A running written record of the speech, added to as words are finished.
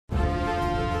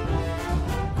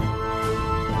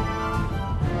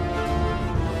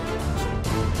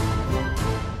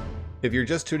If you're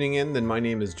just tuning in, then my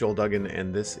name is Joel Duggan,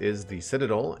 and this is the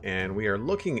Citadel, and we are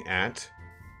looking at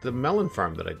the melon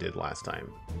farm that I did last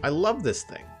time. I love this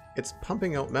thing. It's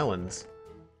pumping out melons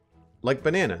like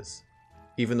bananas,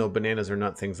 even though bananas are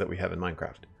not things that we have in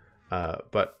Minecraft.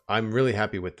 But I'm really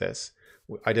happy with this.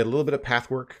 I did a little bit of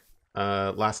path work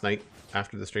last night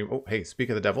after the stream. Oh, hey, speak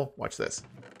of the devil, watch this.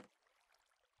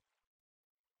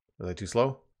 Was I too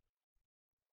slow?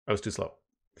 I was too slow.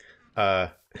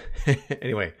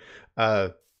 Anyway,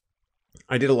 I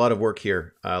did a lot of work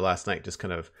here last night, just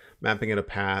kind of mapping out a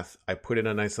path. I put in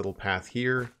a nice little path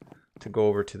here to go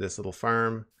over to this little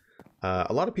farm.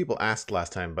 A lot of people asked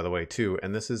last time, by the way, too,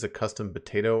 and this is a custom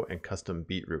potato and custom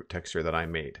beetroot texture that I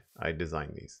made. I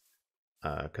designed these.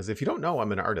 Because if you don't know,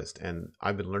 I'm an artist, and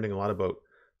I've been learning a lot about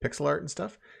pixel art and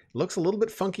stuff. It looks a little bit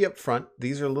funky up front.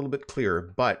 These are a little bit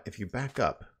clearer, but if you back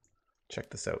up, check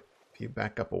this out. If you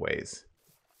back up a ways,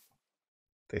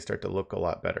 they start to look a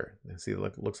lot better. See, it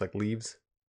looks like leaves.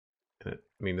 And I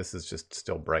mean, this is just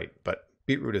still bright, but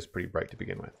beetroot is pretty bright to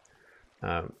begin with.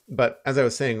 But as I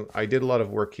was saying, I did a lot of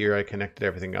work here. I connected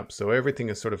everything up. So everything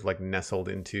is sort of like nestled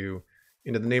into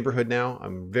the neighborhood now.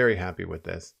 I'm very happy with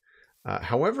this.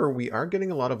 However, we are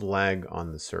getting a lot of lag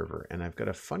on the server, and I've got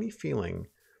a funny feeling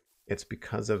it's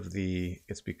because of the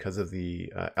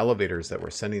elevators that we're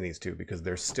sending these to, because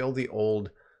they're still the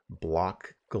old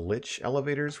block glitch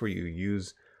elevators where you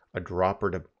use a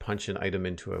dropper to punch an item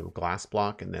into a glass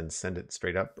block and then send it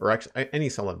straight up. Or actually, any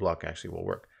solid block actually will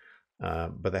work,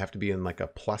 but they have to be in like a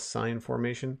plus sign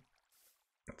formation.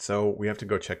 So we have to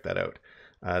go check that out.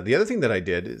 The other thing that I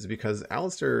did is because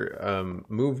Alistair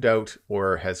moved out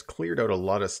or has cleared out a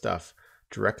lot of stuff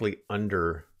directly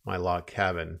under my log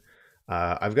cabin.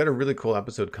 I've got a really cool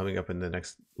episode coming up in the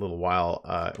next little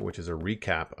while, which is a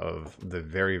recap of the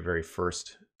very, very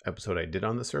first episode I did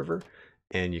on the server.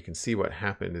 And you can see what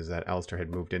happened is that Alistair had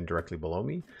moved in directly below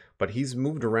me, but he's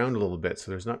moved around a little bit,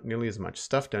 so there's not nearly as much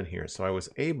stuff down here. So I was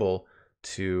able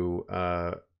to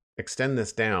extend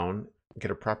this down,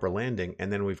 get a proper landing,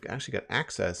 and then we've actually got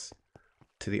access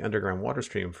to the underground water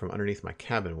stream from underneath my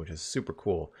cabin, which is super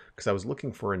cool because I was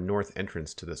looking for a north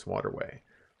entrance to this waterway.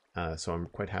 So I'm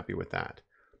quite happy with that.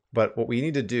 But what we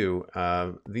need to do,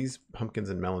 these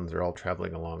pumpkins and melons are all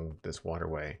traveling along this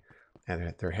waterway,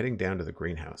 and they're heading down to the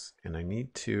greenhouse. And I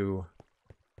need to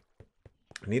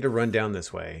run down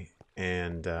this way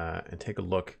and take a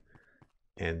look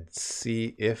and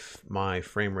see if my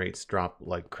frame rates drop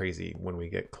like crazy when we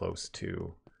get close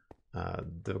to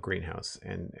the greenhouse,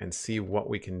 and see what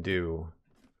we can do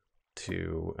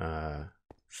to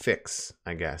fix,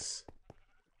 I guess,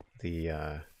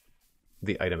 the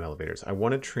item elevators. I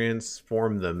want to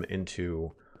transform them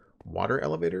into water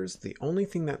elevators. The only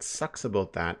thing that sucks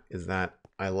about that is that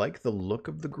I like the look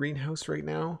of the greenhouse right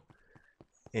now,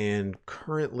 and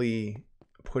currently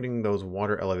putting those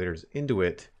water elevators into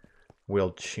it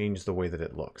will change the way that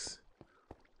it looks.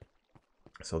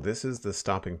 So this is the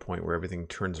stopping point where everything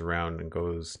turns around and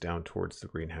goes down towards the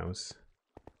greenhouse.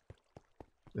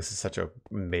 This is such a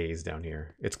maze down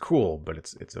here. It's cool, but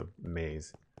it's a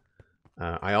maze.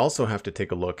 I also have to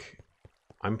take a look.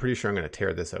 I'm pretty sure I'm going to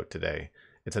tear this out today.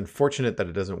 It's unfortunate that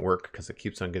it doesn't work because it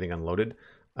keeps on getting unloaded.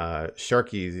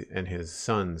 Sharky and his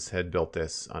sons had built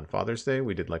this on Father's Day.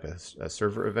 We did like a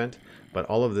server event, but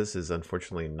all of this is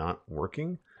unfortunately not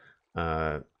working.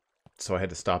 So I had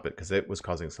to stop it because it was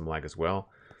causing some lag as well.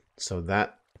 So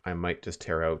that I might just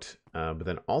tear out. But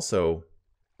then also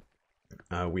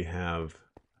we have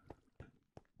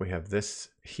this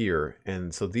here.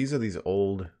 And so these are these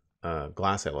old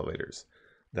glass elevators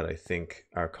that I think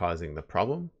are causing the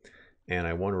problem, and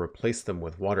I want to replace them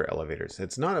with water elevators.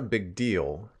 It's not a big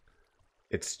deal.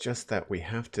 It's just that we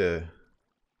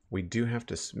do have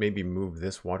to maybe move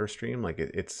this water stream. Like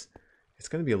it's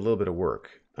going to be a little bit of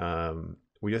work.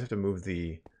 We just have to move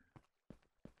the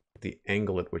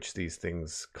angle at which these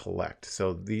things collect.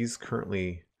 So these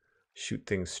currently shoot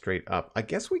things straight up. I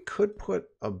guess we could put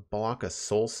a block of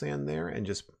soul sand there and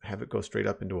just have it go straight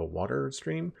up into a water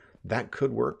stream. That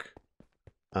could work.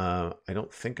 I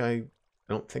don't think I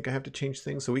have to change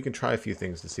things, so we can try a few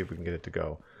things to see if we can get it to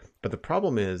go. But the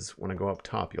problem is when I go up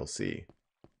top, you'll see.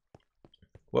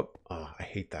 Whoop! Oh, I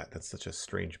hate that. That's such a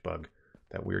strange bug.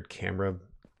 That weird camera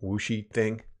whooshy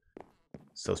thing.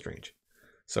 So strange.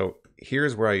 So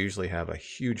here's where I usually have a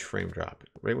huge frame drop.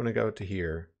 Right when I go to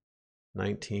here,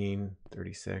 19,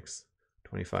 36,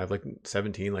 25, like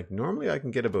 17. Like normally I can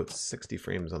get about 60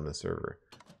 frames on the server.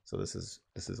 So this is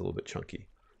a little bit chunky.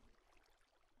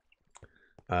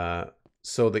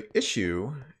 So the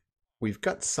issue, we've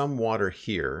got some water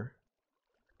here,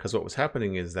 because what was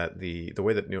happening is that the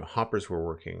way that new hoppers were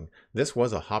working, this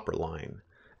was a hopper line,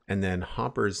 And then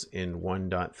hoppers in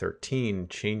 1.13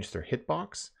 changed their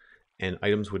hitbox, and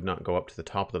items would not go up to the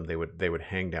top of them. They would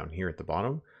hang down here at the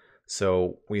bottom.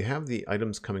 So we have the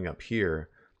items coming up here,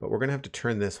 but we're going to have to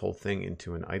turn this whole thing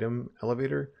into an item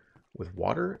elevator with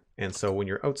water. And so when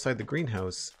you're outside the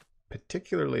greenhouse,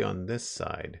 particularly on this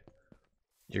side,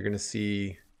 you're going to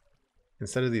see,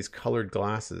 instead of these colored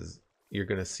glasses, you're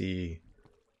going to see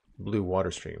blue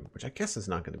water stream, which I guess is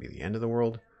not going to be the end of the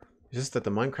world. It's just that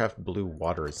the Minecraft blue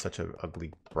water is such an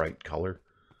ugly, bright color.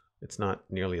 It's not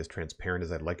nearly as transparent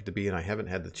as I'd like it to be, and I haven't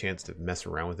had the chance to mess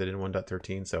around with it in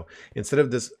 1.13. So instead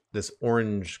of this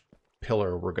orange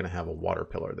pillar, we're going to have a water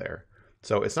pillar there.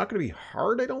 So it's not going to be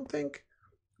hard, I don't think,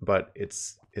 but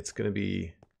it's going to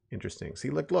be interesting. See,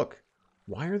 look,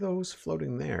 why are those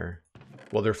floating there?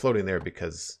 Well, they're floating there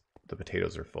because the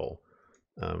potatoes are full.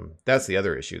 That's the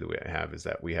other issue that we have, is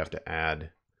that we have to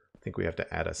add, I think we have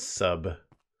to add a sub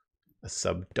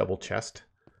double chest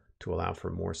to allow for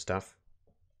more stuff.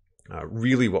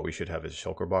 Really what we should have is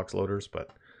shulker box loaders, but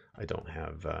I don't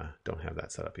have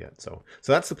that set up yet. So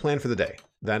that's the plan for the day.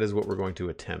 That is what we're going to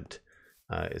attempt,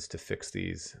 is to fix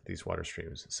these water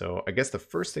streams. So I guess the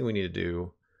first thing we need to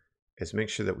do is make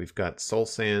sure that we've got soul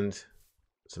sand,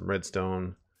 some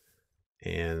redstone,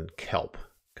 and kelp,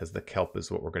 because the kelp is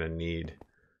what we're going to need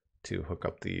to hook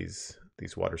up these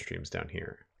water streams down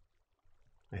here.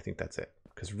 I think that's it,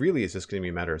 because really it's just going to be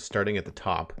a matter of starting at the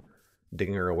top,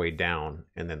 digging our way down,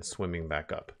 and then swimming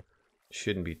back up.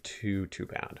 Shouldn't be too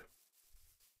bad.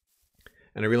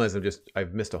 And I realize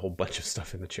I've missed a whole bunch of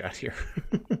stuff in the chat here.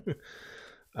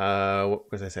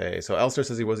 What was I say? So Alistair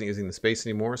says he wasn't using the space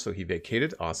anymore, so he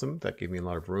vacated. Awesome. That gave me a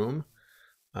lot of room.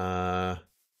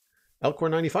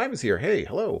 Elcor95 is here. Hey,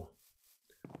 hello.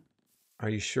 Are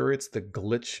you sure it's the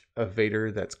glitch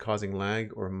evader that's causing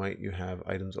lag, or might you have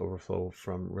items overflow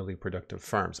from really productive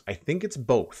farms? I think it's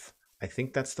both. I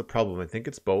think that's the problem. I think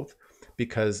it's both,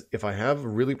 because if I have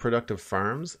really productive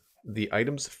farms, the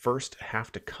items first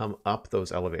have to come up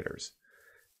those elevators,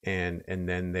 and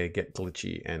then they get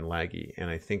glitchy and laggy. And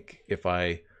I think if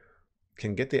I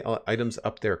can get the items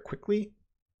up there quickly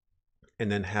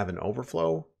and then have an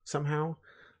overflow somehow,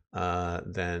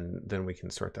 then we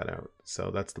can sort that out. So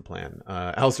that's the plan.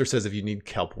 Alistair says if you need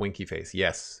kelp, winky face.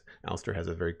 Yes, Alistair has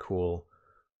a very cool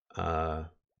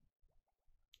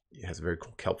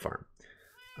kelp farm.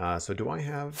 So do I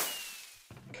have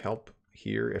kelp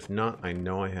here? If not, I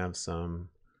know I have some.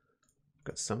 I've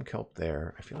got some kelp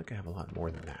there. I feel like I have a lot more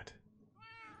than that.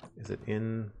 Is it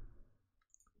in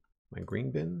my green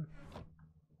bin?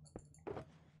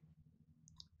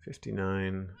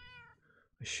 59.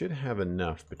 I should have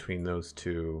enough between those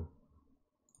two.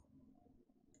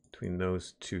 Between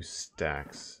those two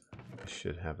stacks, I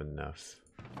should have enough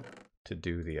to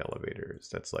do the elevators.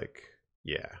 That's like,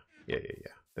 yeah.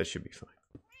 That should be fine.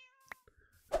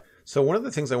 So one of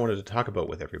the things I wanted to talk about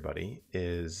with everybody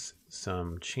is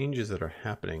some changes that are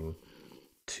happening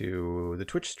to the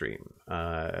Twitch stream.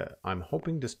 I'm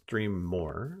hoping to stream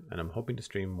more, and I'm hoping to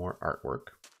stream more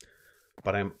artwork,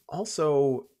 but I'm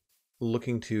also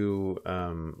looking to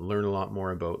learn a lot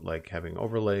more about like having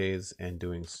overlays and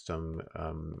doing some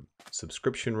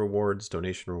subscription rewards,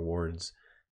 donation rewards,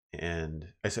 and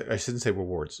I shouldn't say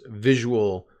rewards,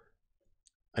 visual,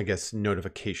 I guess,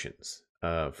 notifications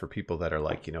for people that are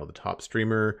like, you know, the top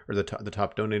streamer or the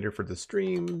top donator for the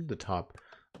stream, the top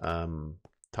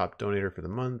donator for the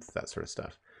month, that sort of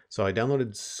stuff. So I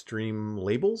downloaded stream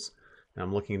labels, and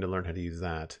I'm looking to learn how to use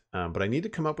that. But I need to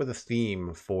come up with a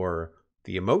theme for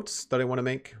the emotes that I want to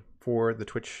make for the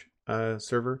Twitch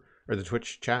server, or the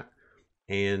Twitch chat,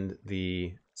 and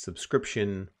the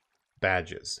subscription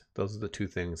badges. Those are the two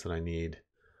things that I need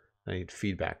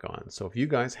feedback on. So if you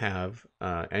guys have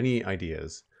any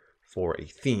ideas for a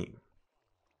theme,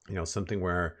 you know, something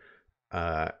where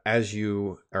as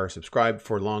you are subscribed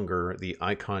for longer, the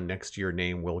icon next to your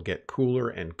name will get cooler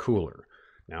and cooler.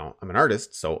 Now, I'm an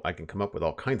artist, so I can come up with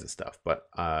all kinds of stuff, but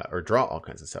or draw all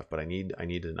kinds of stuff, but I need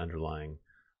an underlying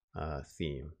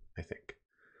theme, I think.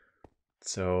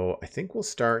 So I think we'll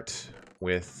start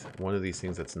with one of these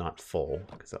things that's not full,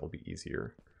 because that will be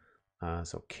easier.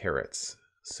 So carrots.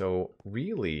 So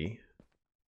really,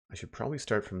 I should probably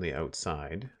start from the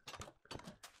outside,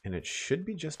 and it should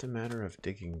be just a matter of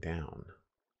digging down.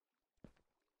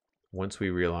 Once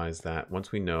we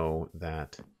know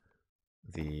that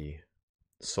the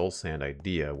soul sand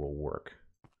idea will work,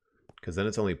 because then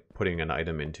it's only putting an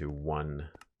item into one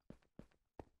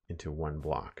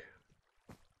block.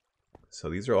 So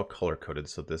these are all color coded.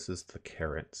 So this is the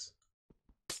carrots.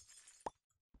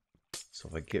 So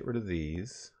if I get rid of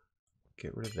these,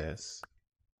 get rid of this,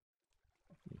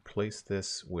 replace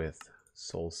this with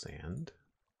soul sand,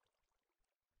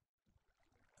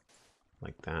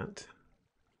 like that.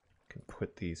 I can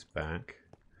put these back.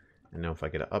 And now if I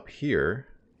get up here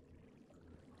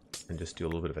and just do a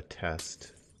little bit of a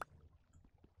test.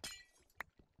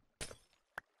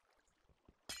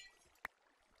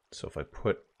 So if I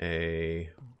put we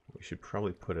should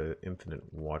probably put an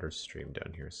infinite water stream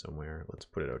down here somewhere. Let's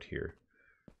put it out here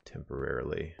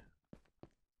temporarily.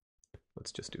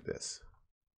 Let's just do this.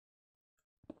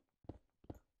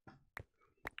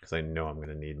 Because I know I'm going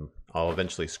to need, I'll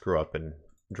eventually screw up and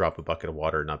drop a bucket of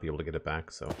water and not be able to get it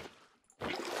back. So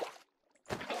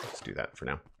let's do that for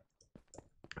now.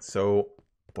 So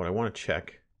what I want to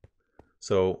check,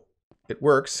 so it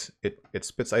works. It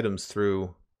spits items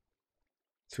through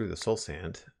the soul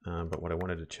sand, but what I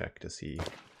wanted to check to see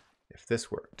if this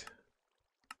worked.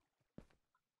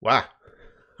 Wow.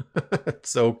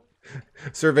 So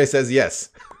survey says yes.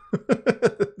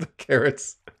 the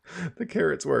carrots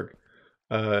work.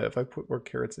 If I put more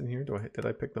carrots in here, did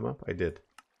I pick them up? I did.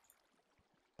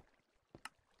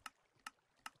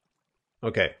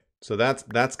 Okay, so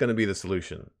that's going to be the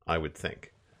solution, I would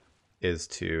think, is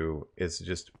to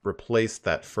just replace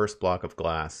that first block of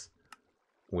glass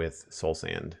with soul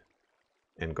sand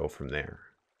and go from there.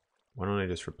 Why don't I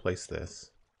just replace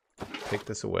this, take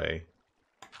this away,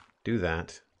 do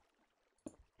that,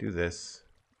 do this,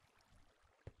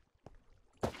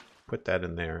 put that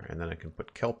in there, and then I can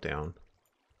put kelp down.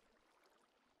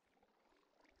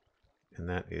 And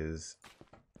that is,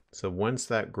 so once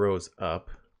that grows up,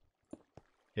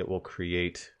 it will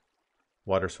create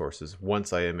water sources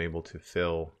once I am able to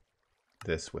fill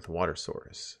this with water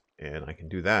source. And I can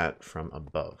do that from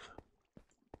above.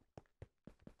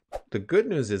 The good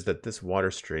news is that this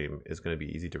water stream is going to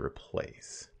be easy to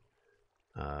replace.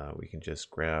 We can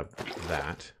just grab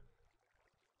that.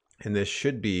 And this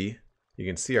should be, you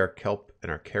can see our kelp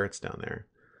and our carrots down there.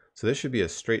 So this should be a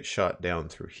straight shot down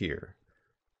through here.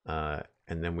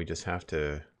 And then we just have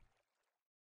to,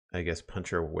 I guess,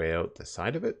 punch our way out the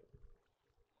side of it.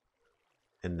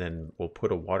 And then we'll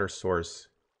put a water source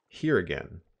here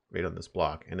again, right on this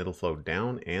block, and it'll flow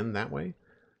down and that way.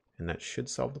 And that should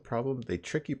solve the problem. The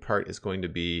tricky part is going to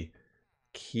be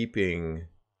keeping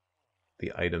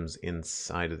the items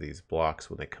inside of these blocks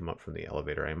when they come up from the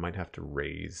elevator. I might have to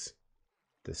raise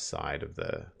this side of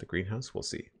the greenhouse. We'll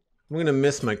see. I'm going to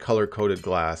miss my color-coded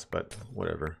glass, but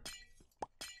whatever.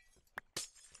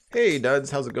 Hey,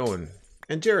 Duds, how's it going?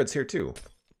 And Jared's here too.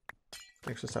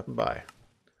 Thanks for stopping by.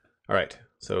 All right,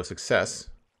 so success.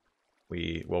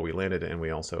 We landed and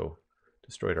we also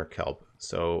destroyed our kelp.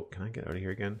 So can I get out of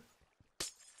here again?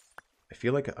 I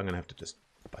feel like I'm gonna have to just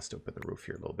bust open the roof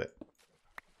here a little bit.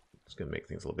 It's gonna make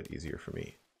things a little bit easier for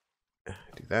me.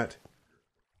 Do that.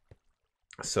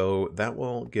 So that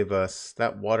will give us,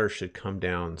 that water should come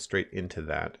down straight into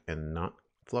that and not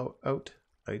flow out,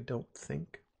 I don't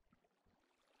think.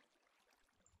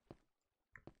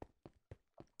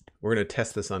 We're going to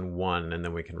test this on one, and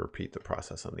then we can repeat the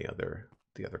process on the other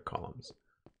columns.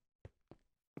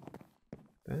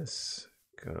 This,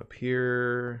 go up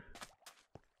here.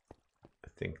 I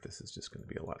think this is just going to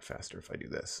be a lot faster if I do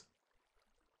this.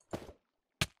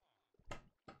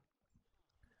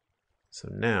 So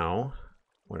now,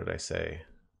 what did I say?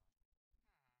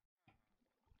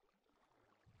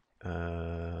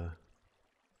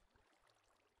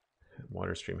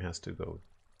 Water stream has to go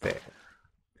there.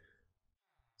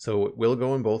 So it will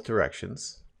go in both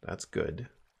directions. That's good.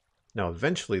 Now,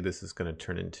 eventually, this is going to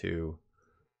turn into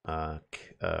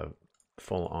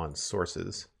full-on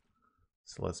sources.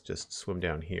 So let's just swim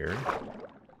down here.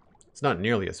 It's not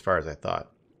nearly as far as I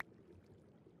thought.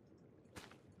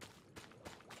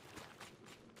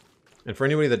 And for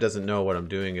anybody that doesn't know, what I'm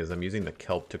doing is I'm using the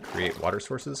kelp to create water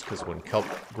sources, because when kelp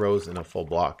grows in a full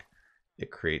block,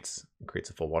 it creates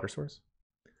a full water source.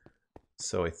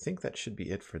 So I think that should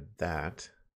be it for that.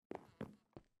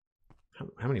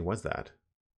 How many was that?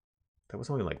 That was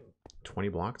only like 20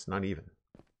 blocks, not even.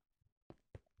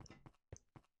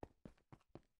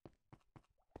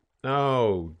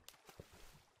 Oh,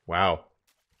 wow.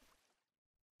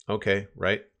 Okay,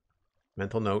 right.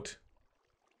 Mental note.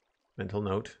 Mental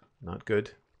note. Not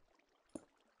good.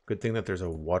 Good thing that there's a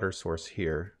water source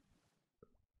here.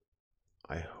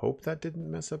 I hope that didn't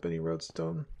mess up any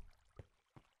roadstone.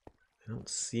 I don't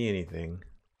see anything.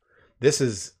 This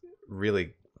is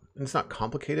really, it's not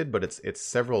complicated, but it's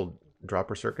several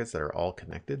dropper circuits that are all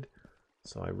connected.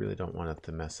 So I really don't want it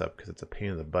to mess up because it's a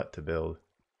pain in the butt to build.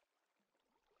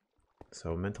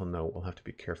 So mental note, we'll have to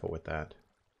be careful with that.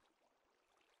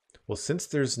 Well, since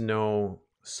there's no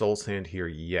soul sand here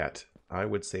yet, I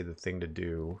would say the thing to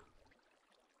do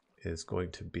is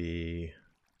going to be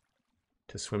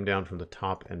to swim down from the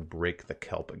top and break the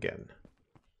kelp again.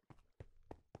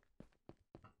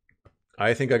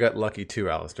 I think I got lucky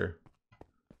too, Alistair.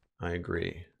 I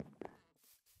agree.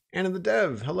 And in the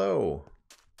dev, hello.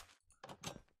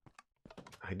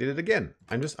 I did it again.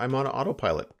 I'm on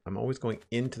autopilot. I'm always going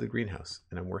into the greenhouse,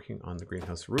 and I'm working on the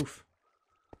greenhouse roof.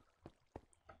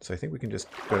 So I think we can just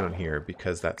go down here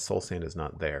because that soul sand is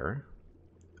not there.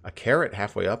 A carrot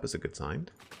halfway up is a good sign.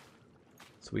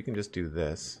 So we can just do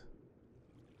this.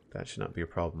 That should not be a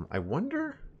problem. I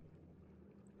wonder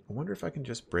if I can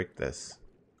just break this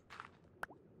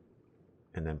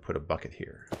and then put a bucket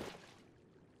here.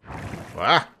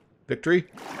 Ah! Victory!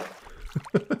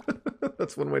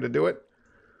 That's one way to do it.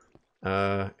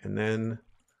 And then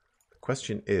the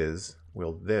question is,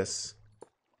 will this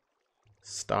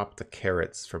stop the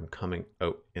carrots from coming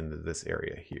out into this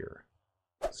area here?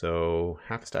 So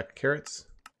half a stack of carrots.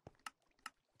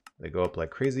 They go up like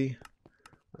crazy.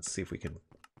 Let's see if we can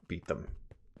beat them.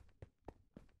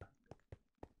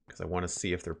 Because I want to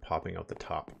see if they're popping out the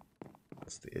top.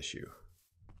 That's the issue.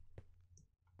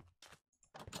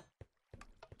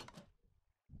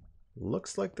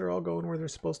 Looks like they're all going where they're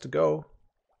supposed to go.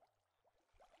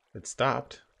 It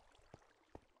stopped.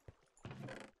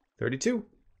 32.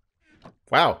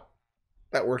 Wow.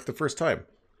 That worked the first time.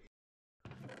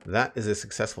 That is a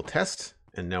successful test,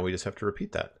 and now we just have to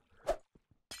repeat that.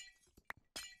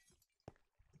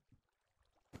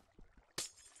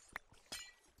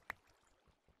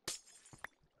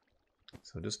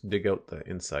 So just dig out the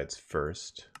insides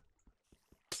first.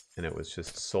 And it was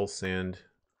just soul sand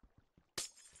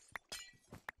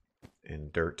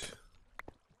and dirt.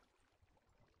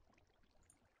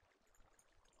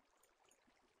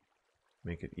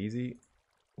 Make it easy.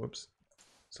 Whoops.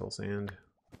 Soul sand.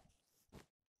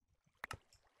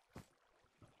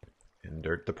 And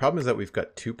dirt. The problem is that we've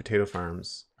got 2 potato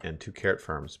farms and 2 carrot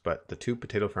farms, but the 2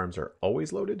 potato farms are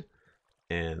always loaded,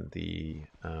 and the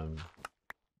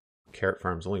carrot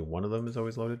farms, only one of them is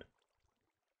always loaded.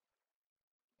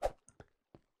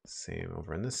 Same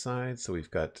over on this side. So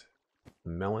we've got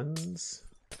melons.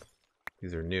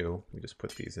 These are new. We just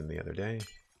put these in the other day.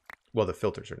 Well, the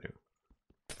filters are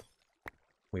new.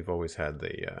 We've always had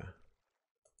the,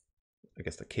 I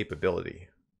guess, the capability,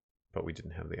 but we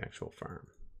didn't have the actual farm.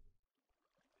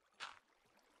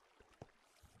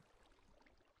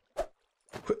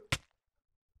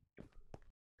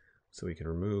 So we can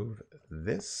remove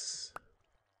this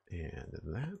and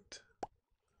that.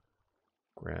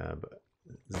 Grab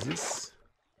this.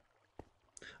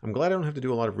 I'm glad I don't have to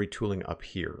do a lot of retooling up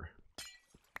here.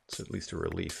 It's at least a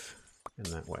relief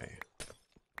in that way.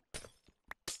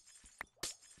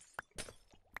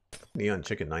 Neon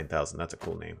Chicken 9000, that's a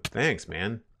cool name. Thanks,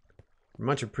 man.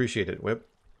 Much appreciated, Whip.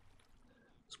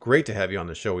 It's great to have you on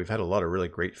the show. We've had a lot of really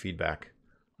great feedback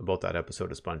about that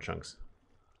episode of Spawn Chunks.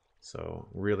 So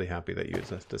really happy that you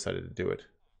decided to do it.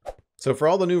 So for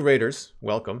all the new raiders,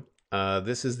 welcome.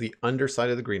 This is the underside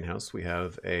of the greenhouse. We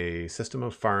have a system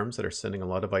of farms that are sending a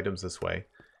lot of items this way.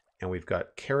 And we've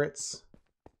got carrots,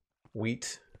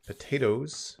 wheat,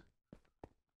 potatoes,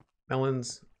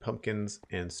 melons, pumpkins,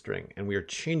 and string. And we are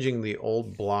changing the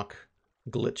old block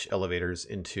glitch elevators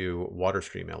into water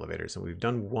stream elevators. And we've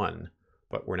done one,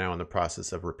 but we're now in the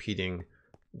process of repeating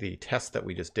the test that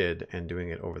we just did and doing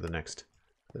it over the next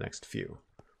few.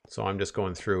 So I'm just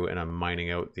going through and I'm mining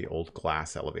out the old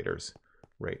glass elevators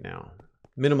right now.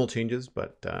 Minimal changes,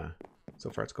 but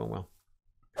so far it's going well.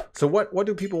 So what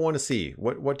do people want to see?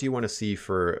 What do you want to see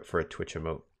for a Twitch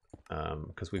emote?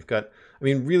 Because we've got, I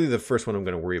mean, really the first one I'm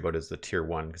going to worry about is the tier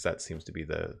 1, because that seems to be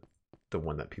the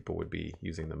one that people would be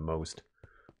using the most.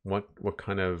 What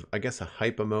kind of, I guess, a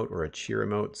hype emote or a cheer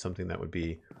emote, something that would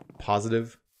be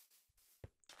positive.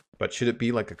 But should it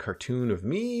be like a cartoon of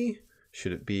me?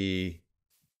 Should it be,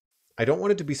 I don't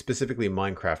want it to be specifically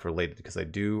Minecraft related, because I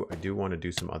do want to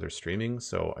do some other streaming,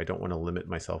 so I don't want to limit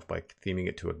myself by theming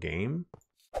it to a game.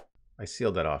 I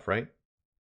sealed that off, right?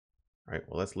 All right,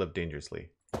 well, let's live dangerously.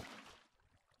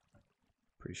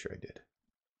 Pretty sure I did.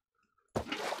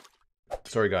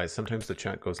 Sorry guys, sometimes the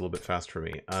chat goes a little bit fast for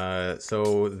me.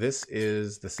 So this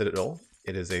is the Citadel.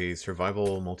 It is a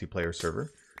survival multiplayer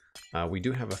server. We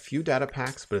do have a few data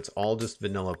packs, but it's all just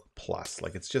vanilla plus.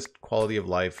 Like, it's just quality of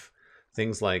life.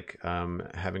 Things like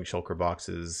having shulker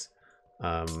boxes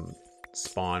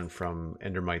spawn from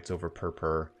endermites over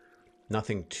per.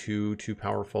 Nothing too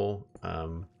powerful.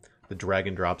 The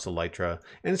dragon drops elytra.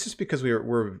 And it's just because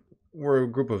we're a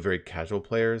group of very casual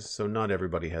players, so not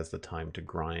everybody has the time to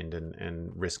grind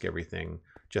and risk everything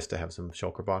just to have some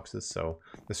shulker boxes. So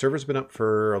the server's been up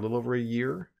for a little over a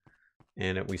year.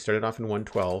 And we started off in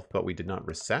 1.12, but we did not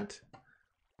reset.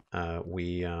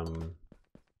 We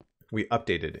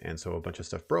updated, and so a bunch of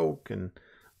stuff broke, and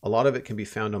A lot of it can be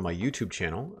found on my YouTube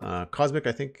channel. Cosmic,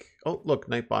 I think, oh, look,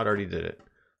 Nightbot already did it.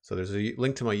 So there's a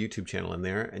link to my YouTube channel in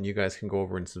there, and you guys can go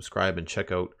over and subscribe and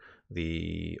check out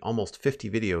the almost 50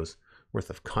 videos worth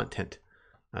of content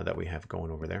that we have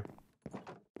going over there.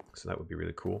 So that would be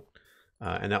really cool.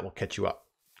 And that will catch you up,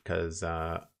 because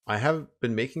I have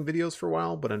been making videos for a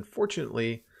while, but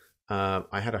unfortunately,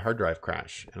 I had a hard drive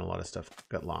crash and a lot of stuff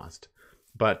got lost.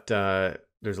 But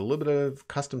there's a little bit of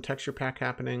custom texture pack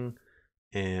happening.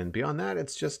 And beyond that,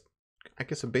 it's just, I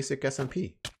guess, a basic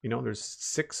SMP. You know, there's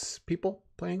 6 people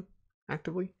playing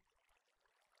actively.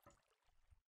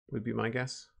 Would be my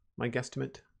guess, my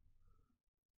guesstimate.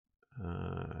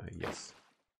 Yes.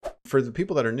 For the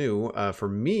people that are new, for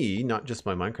me, not just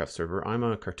my Minecraft server, I'm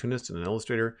a cartoonist and an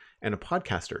illustrator and a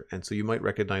podcaster. And so you might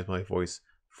recognize my voice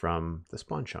from the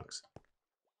Spawn Chunks,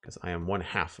 because I am one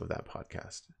half of that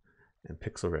podcast. And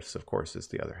Pixel Riffs, of course, is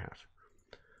the other half.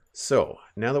 So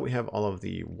now that we have all of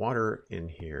the water in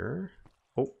here,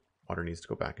 oh, water needs to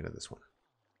go back into this one.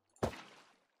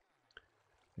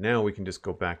 Now we can just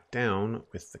go back down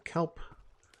with the kelp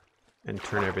and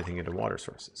turn everything into water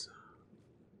sources.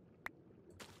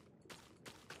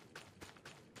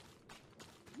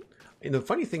 And the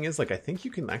funny thing is, like, I think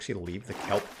you can actually leave the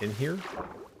kelp in here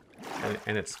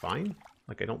and it's fine.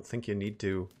 Like, I don't think you need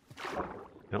to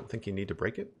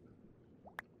break it,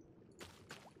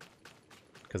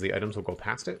 because the items will go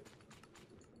past it.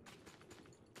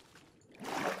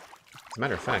 As a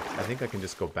matter of fact, I think I can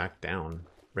just go back down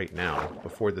right now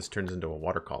before this turns into a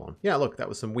water column. Yeah, look, that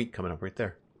was some wheat coming up right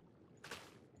there.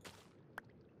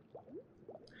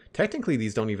 Technically,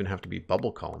 these don't even have to be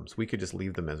bubble columns. We could just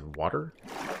leave them as water,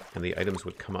 and the items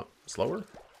would come up slower.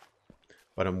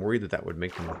 But I'm worried that that would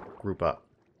make them group up.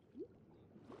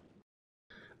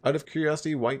 Out of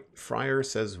curiosity, White Friar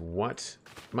says, what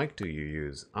mic do you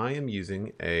use? I am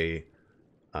using a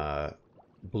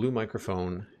Blue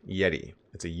Microphone Yeti.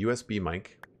 It's a USB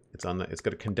mic. It's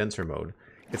got a condenser mode.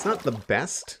 It's not the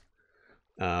best.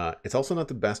 It's also not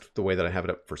the best the way that I have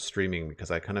it up for streaming,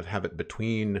 because I kind of have it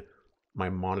between my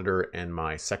monitor and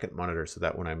my second monitor, so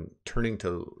that when I'm turning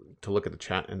to look at the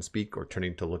chat and speak, or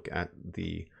turning to look at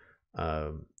the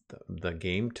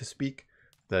game to speak,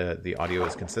 the audio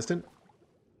is consistent.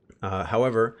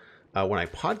 However, when I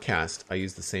podcast, I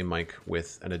use the same mic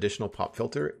with an additional pop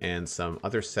filter and some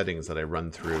other settings that I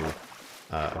run through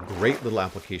a great little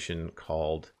application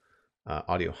called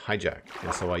Audio Hijack.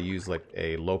 And so I use like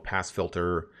a low pass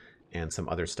filter and some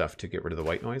other stuff to get rid of the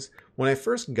white noise. When I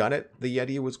first got it, the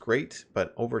Yeti was great,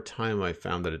 but over time I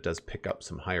found that it does pick up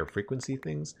some higher frequency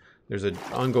things. There's an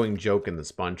ongoing joke in the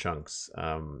Spawn Chunks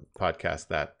podcast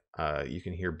that you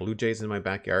can hear blue jays in my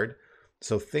backyard.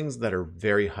 So things that are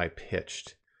very high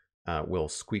pitched will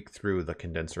squeak through the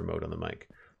condenser mode on the mic.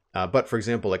 But for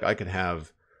example, like I could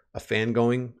have a fan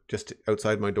going just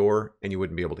outside my door and you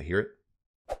wouldn't be able to hear it.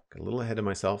 Got a little ahead of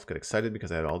myself, got excited because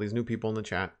I had all these new people in the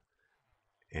chat.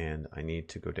 And I need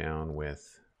to go down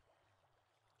with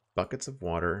buckets of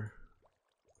water.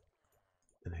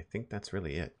 And I think that's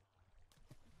really it.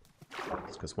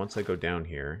 Because once I go down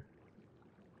here,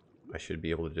 I should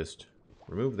be able to just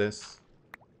remove this,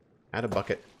 add a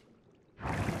bucket,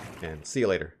 and see you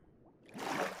later.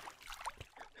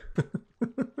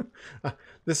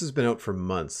 This has been out for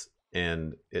months,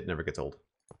 and it never gets old.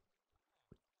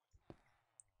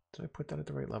 Did I put that at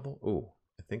the right level? Oh,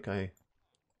 I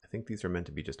think these are meant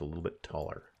to be just a little bit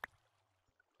taller.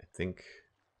 I think,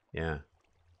 yeah,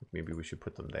 maybe we should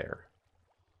put them there,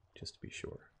 just to be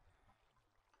sure.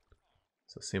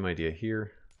 So same idea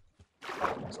here.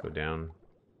 Let's go down.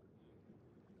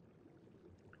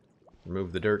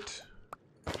 Remove the dirt.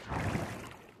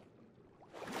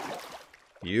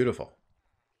 Beautiful.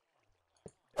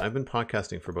 I've been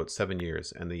podcasting for about 7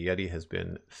 years, and the Yeti has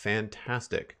been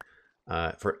fantastic.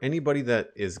 For anybody that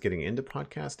is getting into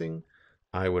podcasting,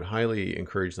 I would highly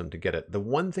encourage them to get it. The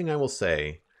one thing I will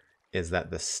say is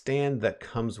that the stand that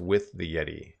comes with the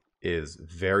Yeti is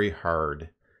very hard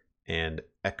and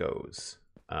echoes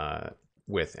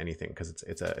with anything, because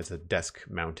it's a desk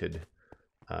mounted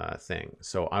thing.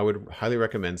 So I would highly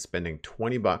recommend spending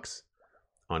 $20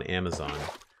 on Amazon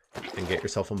and get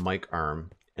yourself a mic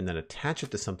arm and then attach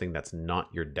it to something that's not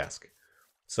your desk.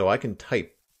 So I can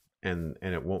type and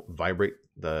it won't vibrate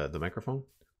the microphone,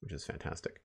 which is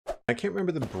fantastic. I can't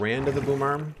remember the brand of the boom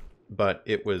arm, but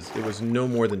it was no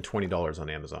more than $20 on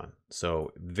Amazon.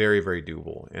 So very, very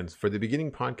doable. And for the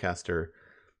beginning podcaster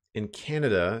in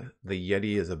Canada, the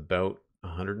Yeti is about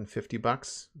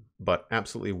 $150, but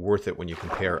absolutely worth it when you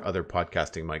compare other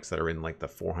podcasting mics that are in like the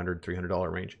 $400,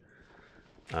 $300 range.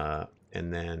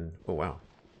 And then, oh wow,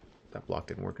 that block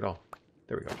didn't work at all.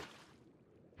 There we go.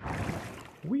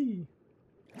 Whee!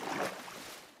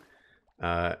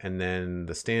 And then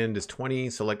the stand is 20.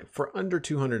 So like for under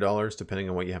 $200, depending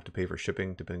on what you have to pay for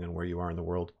shipping, depending on where you are in the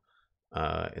world,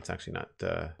 it's actually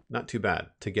not too bad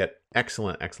to get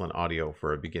excellent audio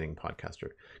for a beginning podcaster.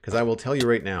 Because I will tell you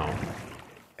right now,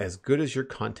 as good as your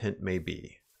content may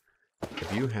be,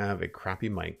 if you have a crappy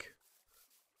mic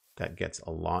that gets a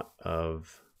lot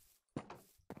of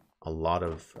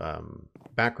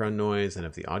background noise, and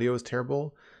if the audio is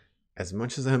terrible, as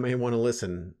much as I may want to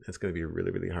listen, it's going to be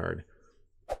really, really hard.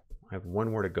 I have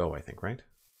one more to go, I think, right?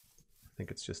 I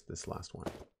think it's just this last one.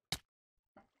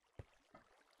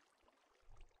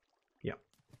 Yeah.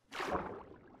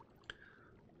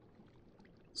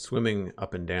 Swimming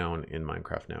up and down in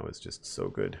Minecraft now is just so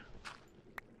good.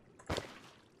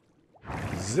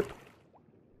 Zip.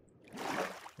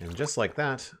 And just like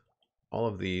that, all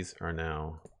of these are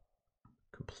now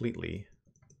completely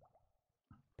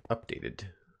updated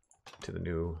to the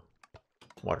new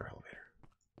water elevator.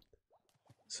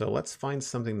 So let's find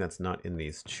something that's not in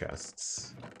these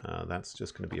chests. That's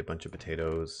just going to be a bunch of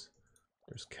potatoes.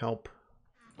 There's kelp.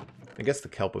 I guess the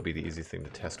kelp would be the easy thing to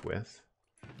test with.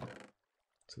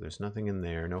 So there's nothing in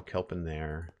there, no kelp in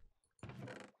there.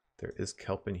 There is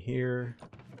kelp in here.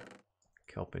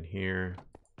 Kelp in here.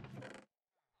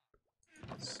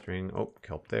 String, oh,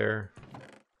 kelp there.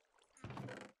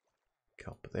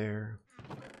 Kelp there.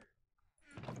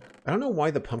 I don't know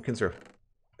why the pumpkins are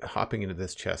hopping into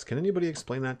this chest. Can anybody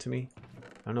explain that to me?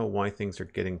 I don't know why things are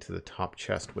getting to the top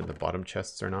chest when the bottom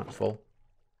chests are not full.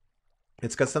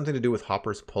 It's got something to do with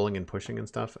hoppers pulling and pushing and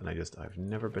stuff, and I've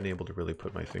never been able to really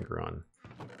put my finger on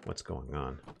what's going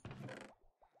on.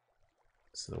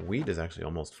 So the wheat is actually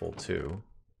almost full too.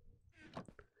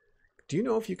 Do you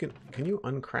know if you can you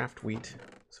uncraft wheat?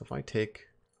 So if I take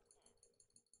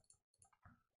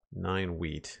 9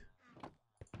 wheat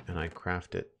and I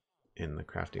craft it in the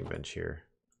crafting bench here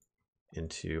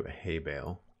into a hay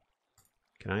bale,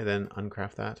 can I then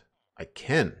uncraft that? I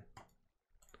can.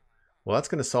 Well, that's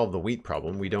going to solve the wheat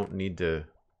problem. We don't need to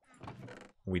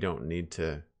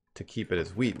keep it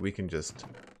as wheat. We can just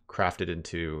craft it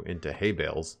into hay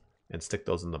bales and stick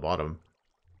those in the bottom.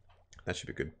 That should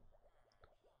be good.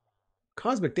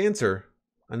 Cosmic Dancer,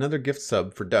 another gift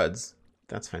sub for Duds.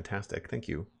 That's fantastic. Thank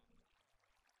you.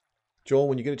 Joel,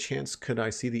 when you get a chance, could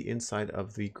I see the inside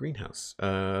of the greenhouse?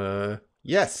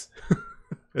 Yes.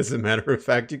 As a matter of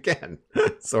fact, you can.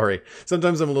 Sorry.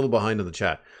 Sometimes I'm a little behind on the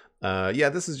chat. Yeah,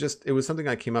 this is just, it was something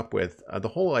I came up with. The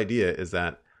whole idea is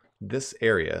that this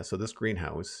area, so this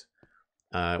greenhouse,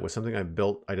 was something I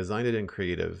built. I designed it in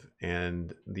creative,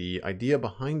 and the idea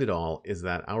behind it all is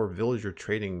that our villager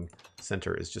trading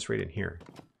center is just right in here.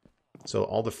 So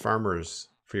all the farmers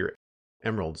for your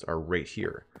emeralds are right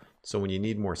here. So when you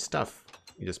need more stuff,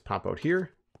 you just pop out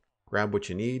here, grab what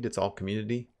you need. It's all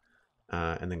community,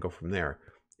 and then go from there.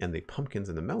 And the pumpkins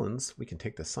and the melons, we can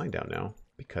take the sign down now,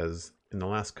 because in the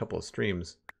last couple of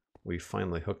streams, we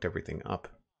finally hooked everything up.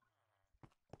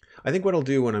 I think what I'll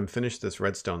do when I'm finished this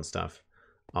redstone stuff,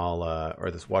 or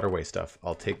this waterway stuff,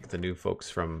 I'll take the new folks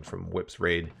from Whip's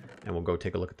raid, and we'll go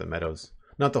take a look at the meadows.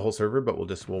 Not the whole server, but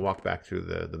we'll walk back through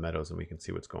the meadows, and we can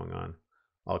see what's going on.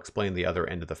 I'll explain the other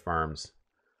end of the farms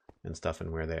and stuff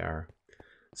and where they are.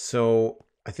 So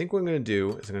I think what I'm going to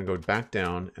do is I'm going to go back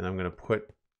down, and I'm going to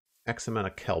put X amount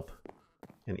of kelp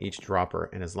in each dropper,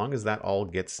 and as long as that all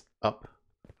gets up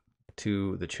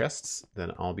to the chests,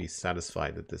 then I'll be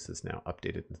satisfied that this is now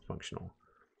updated and functional.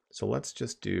 So let's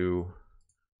just do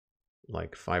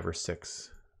like 5 or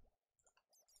 6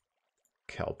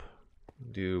 kelp.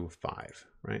 Do 5,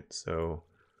 right? So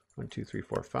 1, 2, 3,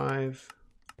 4, 5,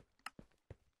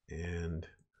 and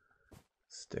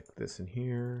stick this in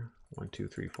here. 1, 2,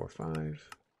 3, 4, 5.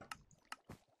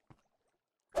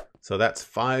 So that's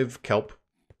 5 kelp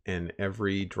in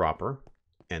every dropper.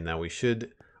 And now we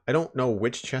should, I don't know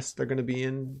which chests they're going to be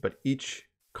in, but each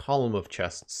column of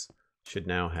chests should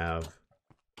now have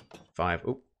 5.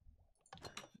 Oop.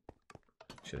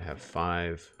 Should have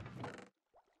 5,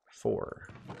 4,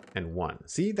 and 1.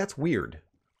 See, that's weird.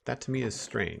 That to me is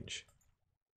strange.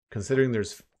 Considering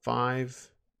there's 5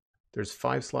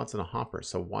 slots in a hopper.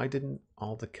 So why didn't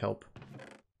all the kelp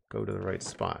go to the right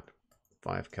spot?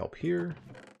 5 kelp here.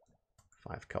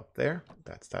 5 kelp there.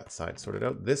 That's that side sorted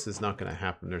out. This is not going to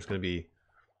happen. There's going to be...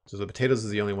 So the potatoes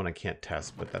is the only one I can't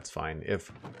test, but that's fine.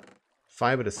 If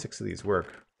 5 out of 6 of these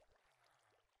work...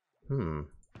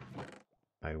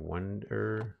 I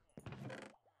wonder...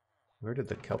 Where did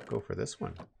the kelp go for this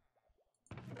one?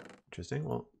 Interesting.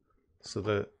 Well, so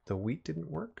the wheat didn't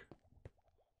work?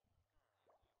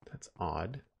 That's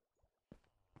odd. I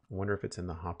wonder if it's in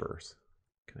the hoppers.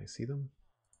 Can I see them?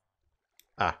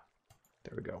 Ah,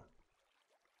 There we go.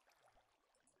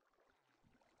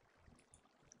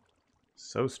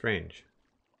 So strange.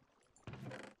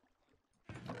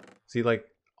 See, like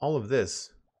all of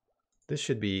this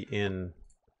should be in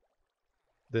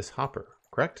this hopper,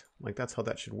 correct? Like that's how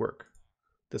that should work.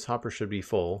 This hopper should be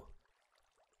full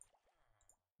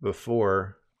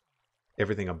before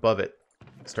everything above it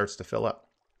starts to fill up,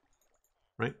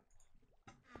 right?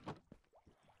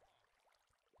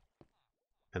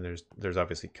 And there's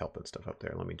obviously kelp and stuff up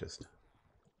there. Let me just,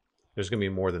 there's gonna be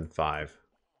more than 5.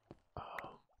 Oh,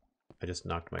 I just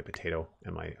knocked my potato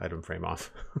and my item frame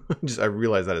off. I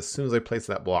realized that as soon as I placed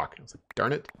that block. I was like,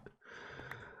 darn it.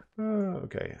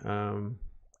 Okay,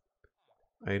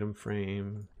 item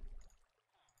frame,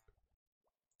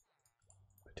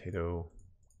 potato,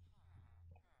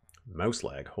 mouse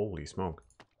lag, holy smoke.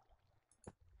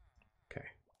 Okay.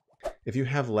 If you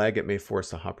have lag, it may force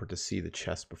the hopper to see the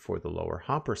chest before the lower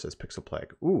hopper, says Pixel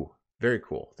Plague. Ooh, very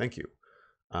cool. Thank you.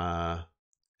 And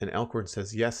Elkhorn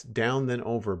says, yes, down then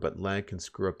over, but lag can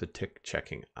screw up the tick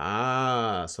checking.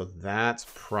 Ah, so that's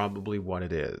probably what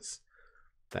it is.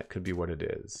 That could be what it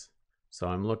is. So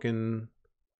I'm looking.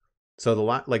 So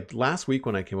like last week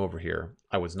when I came over here,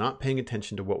 I was not paying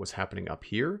attention to what was happening up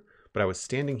here, but I was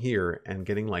standing here and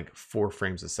getting like 4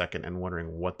 frames a second and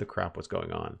wondering what the crap was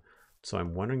going on. So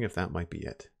I'm wondering if that might be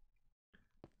it.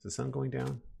 Is the sun going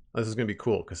down? Oh, this is going to be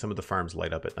cool because some of the farms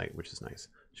light up at night, which is nice.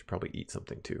 I should probably eat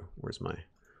something too. Where's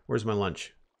my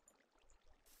lunch?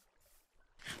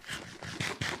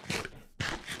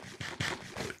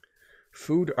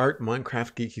 Food, art,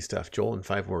 Minecraft, geeky stuff. Joel in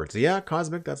 5 words. Yeah,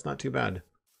 Cosmic, that's not too bad.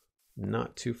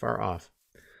 Not too far off.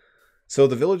 So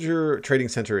the Villager Trading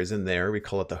Center is in there. We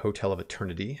call it the Hotel of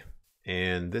Eternity.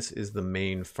 And this is the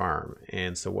main farm.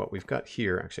 And so what we've got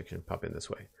here, actually I can pop in this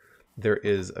way. There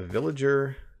is a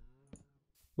villager.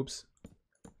 Oops.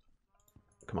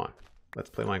 Come on.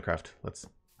 Let's play Minecraft. Let's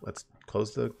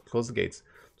close the gates.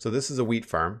 So this is a wheat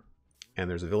farm. And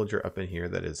there's a villager up in here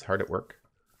that is hard at work.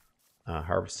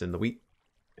 Harvesting the wheat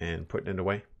and putting it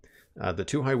away. The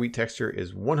too high wheat texture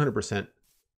is 100%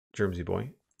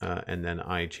 JermsyBoy. And then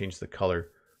I changed the color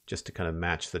just to kind of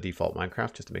match the default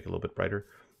Minecraft, just to make it a little bit brighter.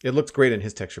 It looks great in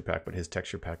his texture pack, but his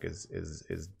texture pack is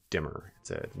dimmer.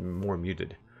 It's more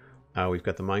muted. We've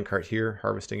got the minecart here,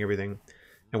 harvesting everything.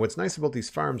 And what's nice about these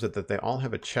farms is that they all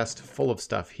have a chest full of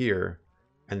stuff here,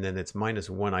 and then it's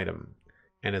 -1 item.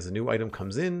 And as a new item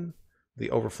comes in, the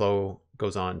overflow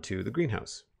goes on to the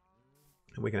greenhouse.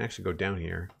 And we can actually go down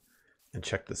here and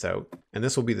check this out. And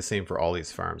this will be the same for all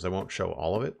these farms. I won't show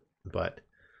all of it, but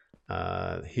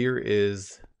here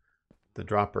is the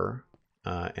dropper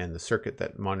and the circuit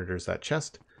that monitors that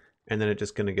chest. And then it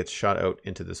just gonna get shot out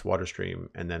into this water stream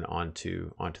and then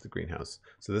onto the greenhouse.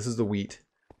 So this is the wheat,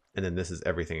 and then this is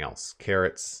everything else.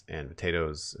 Carrots and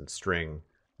potatoes and string,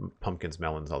 pumpkins,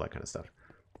 melons, all that kind of stuff.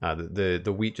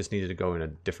 The wheat just needed to go in a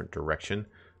different direction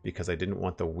because I didn't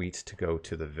want the wheat to go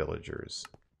to the villagers.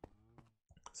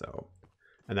 So,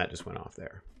 and that just went off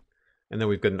there. And then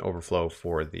we've got an overflow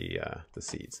for the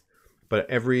seeds. But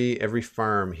every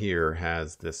farm here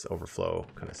has this overflow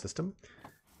kind of system.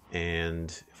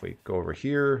 And if we go over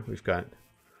here, we've got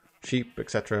sheep,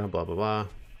 etc., blah, blah, blah.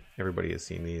 Everybody has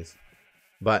seen these.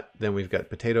 But then we've got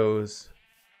potatoes,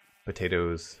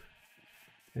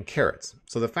 and carrots.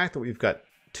 So the fact that we've got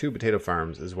 2 potato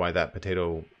farms is why that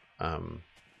potato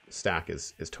stack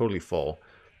is totally full,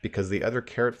 because the other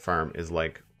carrot farm is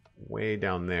like way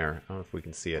down there. I don't know if we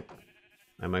can see it.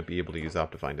 I might be able to use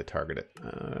Optifine to target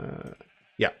it.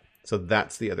 Yeah, so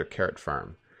that's the other carrot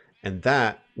farm. And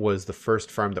that was the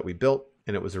first farm that we built,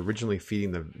 and it was originally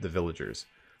feeding the villagers.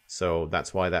 So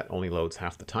that's why that only loads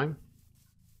half the time.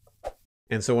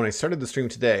 And so when I started the stream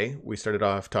today, we started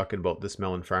off talking about this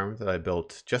melon farm that I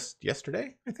built just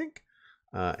yesterday, I think.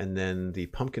 And then the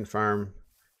pumpkin farm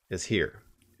is here.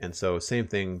 And so same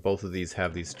thing, both of these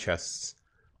have these chests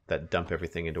that dump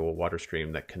everything into a water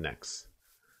stream that connects.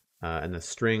 And the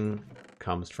string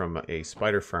comes from a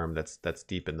spider farm that's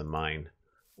deep in the mine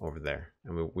over there,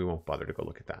 and we won't bother to go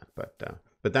look at that.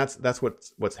 But that's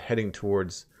what's heading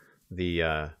towards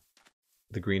the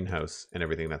greenhouse and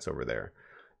everything that's over there.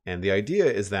 And the idea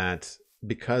is that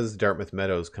because Dartmouth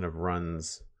Meadows kind of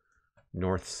runs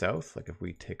north-south, like if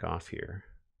we take off here,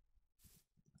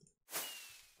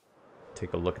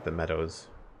 take a look at the meadows.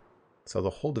 So the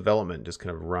whole development just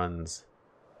kind of runs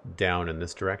down in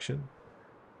this direction.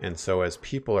 And so as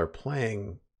people are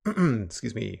playing,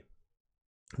 excuse me,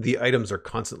 the items are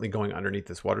constantly going underneath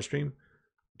this water stream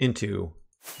into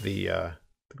the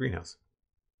greenhouse.